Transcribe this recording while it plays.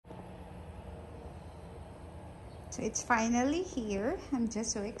So it's finally here. I'm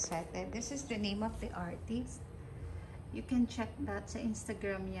just so excited. This is the name of the artist. You can check that sa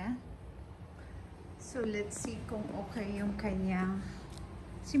Instagram niya. So let's see kung okay yung kanyang...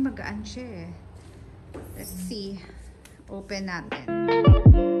 Kasi magaan siya eh. Let's see. Open natin.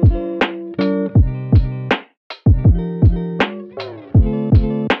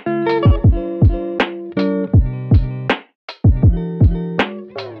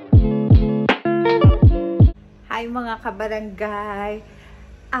 Hi mga kabarangay!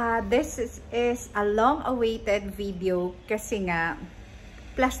 This is a long-awaited video kasi nga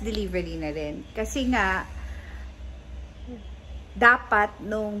plus delivery na rin. Kasi nga dapat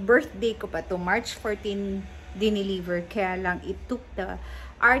nung birthday ko pa to March 14 dineliver, kaya lang it took the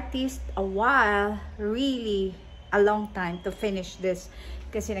artist a while, really a long time to finish this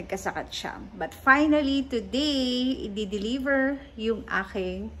kasi nagkasakit siya. But finally today i-deliver yung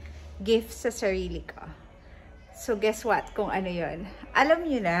aking gift sa sarili ko. So, guess what? Kung ano yun. Alam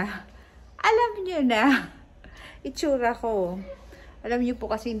nyo na. Alam nyo na. Itsura ko. Alam nyo po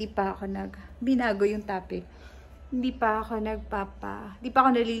kasi hindi pa ako binago yung topic. Hindi pa ako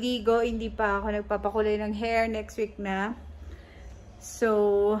naliligo. Hindi pa ako nagpapakulay ng hair next week na.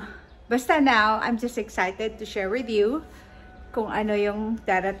 So, basta now, I'm just excited to share with you kung ano yung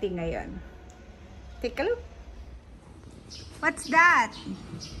darating ngayon. Take a look. What's that?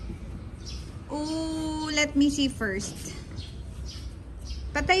 Oh, let me see first.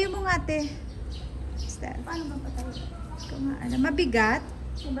 Patayo mo nga, te. What's that? Paano ba patayo? Mabigat?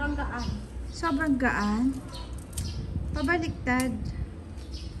 Sobrang gaan. Sobrang gaan? Pabaliktad.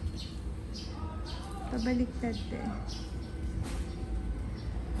 Pabaliktad, te.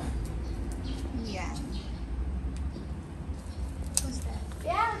 Yan. What's that?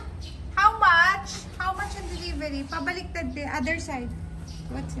 Yeah. How much? How much on delivery? Pabaliktad, te. Other side.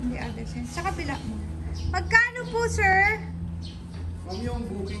 What's in the other side? Sa kabila mo. Magkano po, sir? Kung yung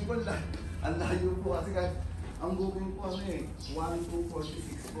booking ko, ang layo po kasi ang booking po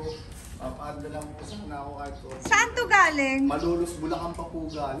 1,246 po. Papadala lang po sana ako kahit po. Saan to galing? Malulus Bulacan pa po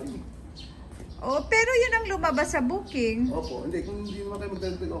galing. Oh, pero yun ang lumabas sa booking. Opo, hindi. Kung hindi naman kayo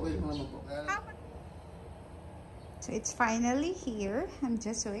magdagdag, okay naman po. So it's finally here. I'm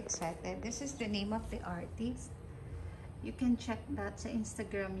just so excited. This is the name of the artist. You can check that sa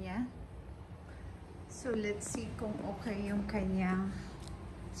Instagram niya. So, let's see kung okay yung kanyang...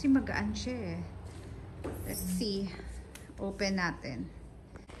 Kasi magaan siya eh. Let's see. Open natin.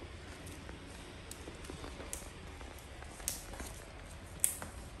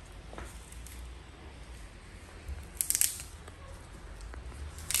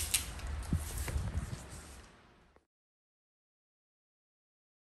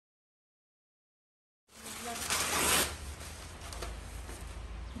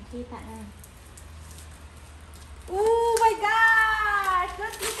 Kita na. Oh my gosh!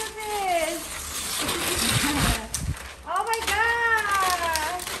 Let's look at this! Oh my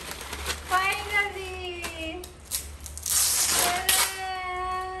gosh! Finally!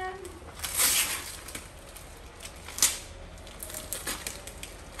 Tadam!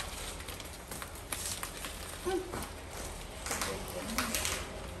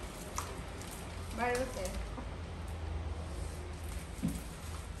 Baruti.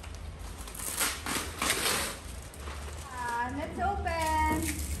 Let's open.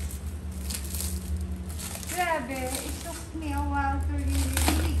 Grabe, it took me a while to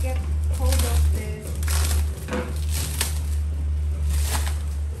really get hold of this.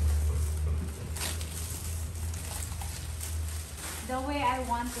 The way I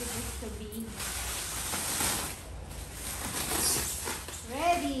wanted this to be.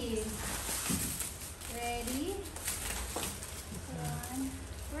 Ready. Ready?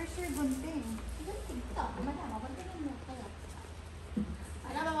 Where's your gunting? Ito, madama. Pagtingin mo pala.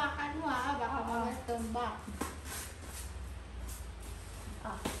 Alam, mawakan mo ha. Baka mga tumbak.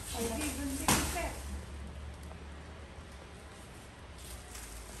 Okay, gunting set.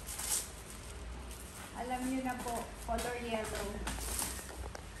 Alam niyo na po, color yellow.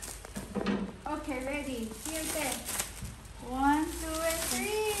 Okay, ready. Here, te. 1, 2, and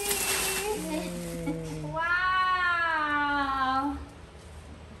 3! Wow!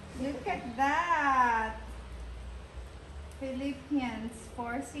 Look at that! Philippians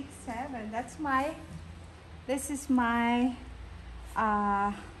 467. That's my... This is my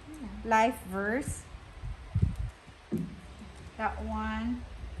life verse. That one.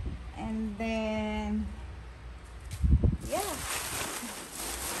 And then... Yeah.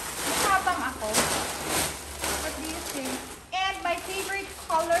 Masabang ako. What do you think? And my favorite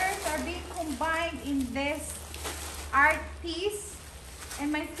colors are being combined in this art piece.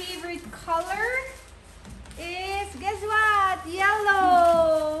 And my favorite color is, guess what?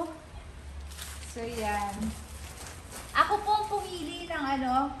 Yellow! So, yan. Ako po ang pumili ng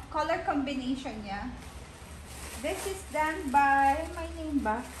color combination niya. This is done by, may name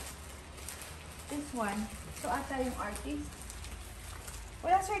ba? This one. So, ata yung artist.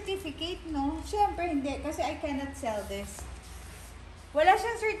 Walang certificate, no? Siyempre, hindi. Kasi I cannot sell this. Wala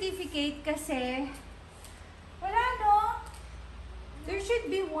siyang certificate kasi wala, no? There should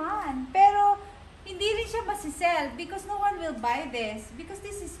be one. Pero, hindi rin siya masisell because no one will buy this. Because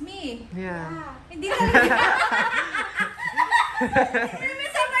this is me. Yeah. Hindi talaga.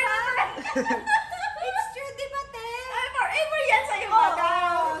 It's true, di ba, te? Forever yan sa'yo, Oo.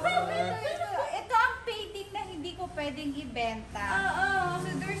 madam. Ito ang painting na hindi ko pwedeng ibenta. Oo. So,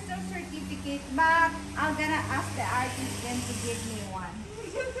 there's no certificate. But, I'm gonna ask the artist then to give me one.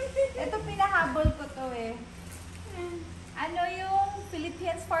 Ito, pinahabol ko to eh. Ano yung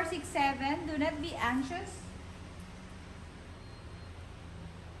Philippians 4:6-7? Do not be anxious.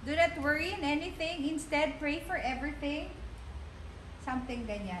 Do not worry in anything. Instead, pray for everything. Something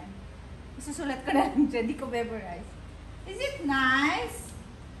ganyan. Isusulat ko na lang dyan. Di ko memorize. Is it nice?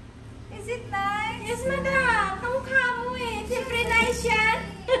 Is it nice? Yes, madam. Kamukha mo eh. Siyempre nice yan.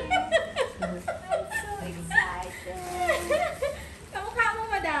 I'm so excited. Kamukha mo,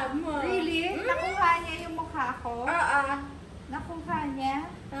 madam. Really? Nakuha niya yung mukha ko? Oo. Nakuha niya?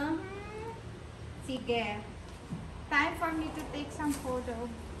 Sige. Time for me to take some photo.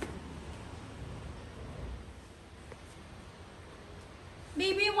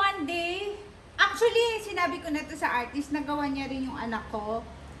 Maybe one day, actually, sinabi ko na to sa artist, nagawa niya rin yung anak ko.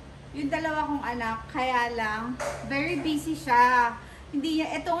 Yung dalawa kong anak, kaya lang, very busy siya. Hindi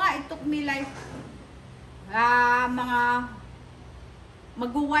niya, ito nga, it took me like, mga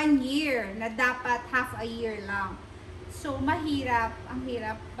mag-1 year, na dapat half a year lang. So, mahirap, ang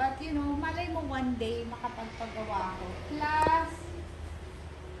hirap. But, you know, malay mo one day, makapagpagawa ko. Plus,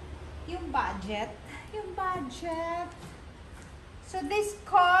 yung budget. So, this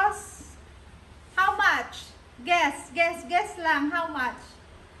costs, how much? Guess lang, how much?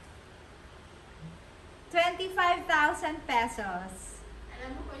 25,000 pesos. Alam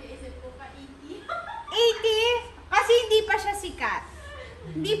mo kung yung isip ko ka 80. 80? Kasi hindi pa siya sikat.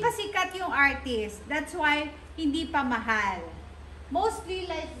 Hindi pa sikat yung artist. That's why, hindi pa mahal. Mostly,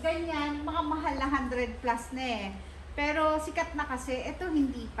 like, ganyan, mga mahal na 100 plus na eh. Pero, sikat na kasi, ito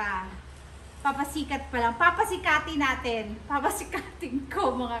hindi pa. Papasikat pa lang. Papasikatin natin. Papasikatin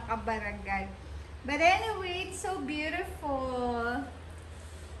ko, mga kabarangay. But anyway, it's so beautiful.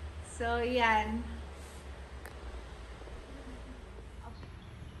 So, yan.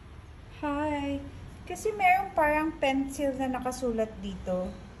 Hi. Kasi meron parang pencil na nakasulat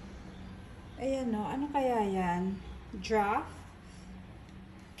dito. Ayan o. Ano kaya yan? Draft?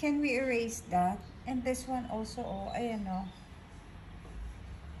 Can we erase that? And this one also, oh. Ayan o.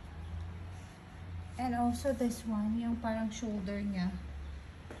 And also this one, yung parang shoulder niya.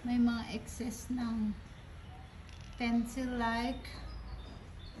 May mga excess ng pencil-like.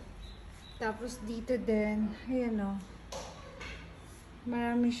 Tapos dito din, ayan o.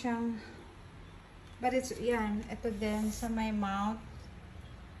 Marami siyang, but it's, yan, ito din sa my mouth.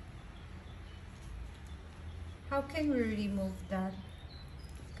 How can we remove that?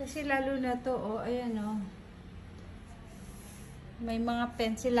 Kasi lalo na to, oh, ayan o. May mga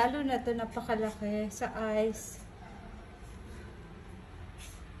pencil, lalo na to napakalaki sa eyes.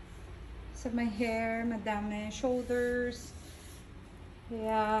 Sa my hair, madami. Shoulders.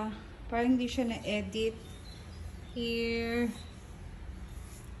 Kaya, parang hindi siya na-edit. Here.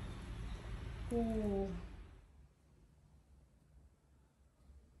 Ooh.